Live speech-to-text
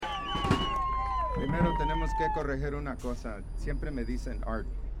Primero tenemos que corregir una cosa. Siempre me dicen Art.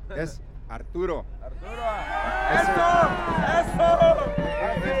 Es Arturo. ¡Arturo!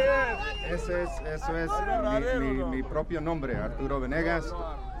 Eso es mi propio nombre, Arturo Venegas.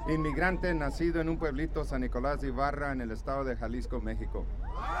 Inmigrante nacido en un pueblito San Nicolás de Ibarra en el estado de Jalisco, México.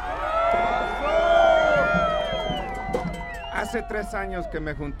 Hace 3 años que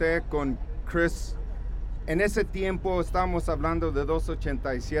me junté con Chris. En ese tiempo estábamos hablando de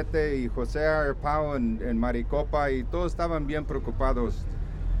 287 y José Arpao en Maricopa y todos estaban bien preocupados.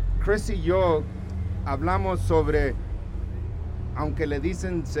 Chris y yo hablamos sobre, aunque le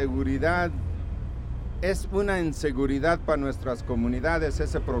dicen seguridad, es una inseguridad para nuestras comunidades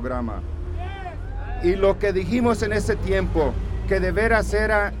ese programa. Y lo que dijimos en ese tiempo, que de veras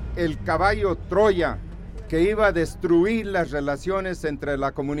era el caballo Troya, que iba a destruir las relaciones entre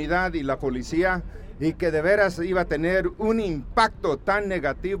la comunidad y la policía, y que de veras iba a tener un impacto tan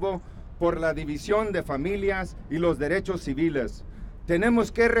negativo por la división de familias y los derechos civiles.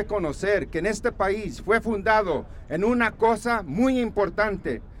 Tenemos que reconocer que en este país fue fundado en una cosa muy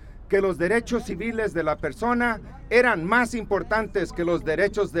importante, que los derechos civiles de la persona eran más importantes que los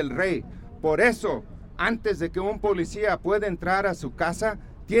derechos del rey. Por eso, antes de que un policía pueda entrar a su casa,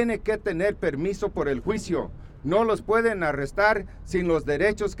 tiene que tener permiso por el juicio. No los pueden arrestar sin los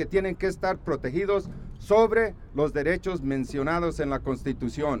derechos que tienen que estar protegidos sobre los derechos mencionados en la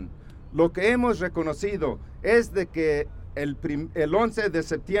Constitución. Lo que hemos reconocido es de que el 11 de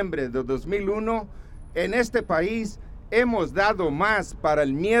septiembre de 2001, en este país hemos dado más para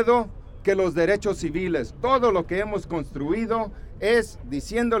el miedo que los derechos civiles. Todo lo que hemos construido es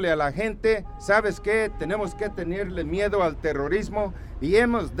diciéndole a la gente, ¿sabes qué? Tenemos que tenerle miedo al terrorismo, y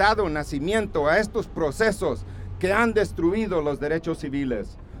hemos dado nacimiento a estos procesos que han destruido los derechos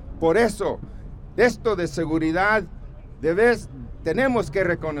civiles. Por eso, esto de seguridad, tenemos que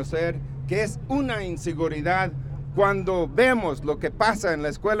reconocer que es una inseguridad cuando vemos lo que pasa en la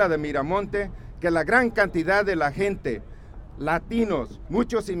escuela de Miramonte, que la gran cantidad de la gente, latinos,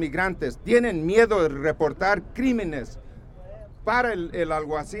 muchos inmigrantes, tienen miedo de reportar crímenes para el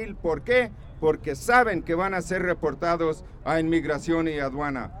alguacil. ¿Por qué? Porque saben que van a ser reportados a inmigración y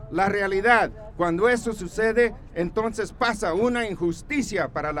aduana. La realidad, cuando eso sucede, entonces pasa una injusticia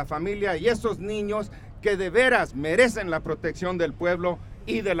para la familia y esos niños que de veras merecen la protección del pueblo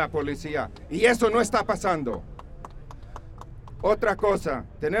y de la policía. Y eso no está pasando. Otra cosa,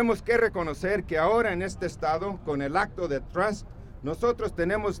 tenemos que reconocer que ahora en este estado, con el acto de Trust, nosotros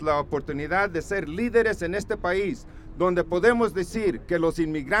tenemos la oportunidad de ser líderes en este país, donde podemos decir que los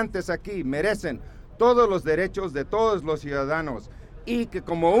inmigrantes aquí merecen todos los derechos de todos los ciudadanos y que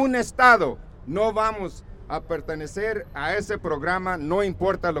como un estado no vamos a pertenecer a ese programa, no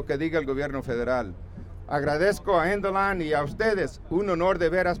importa lo que diga el gobierno federal. Agradezco a Endolan y a ustedes, un honor de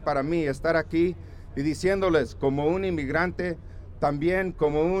veras para mí estar aquí y diciéndoles como un inmigrante, también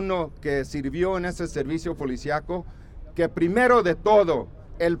como uno que sirvió en ese servicio policiaco, que primero de todo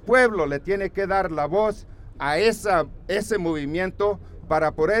el pueblo le tiene que dar la voz a ese movimiento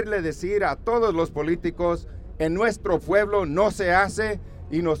para poderle decir a todos los políticos, en nuestro pueblo no se hace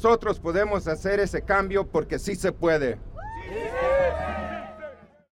y nosotros podemos hacer ese cambio porque sí se puede.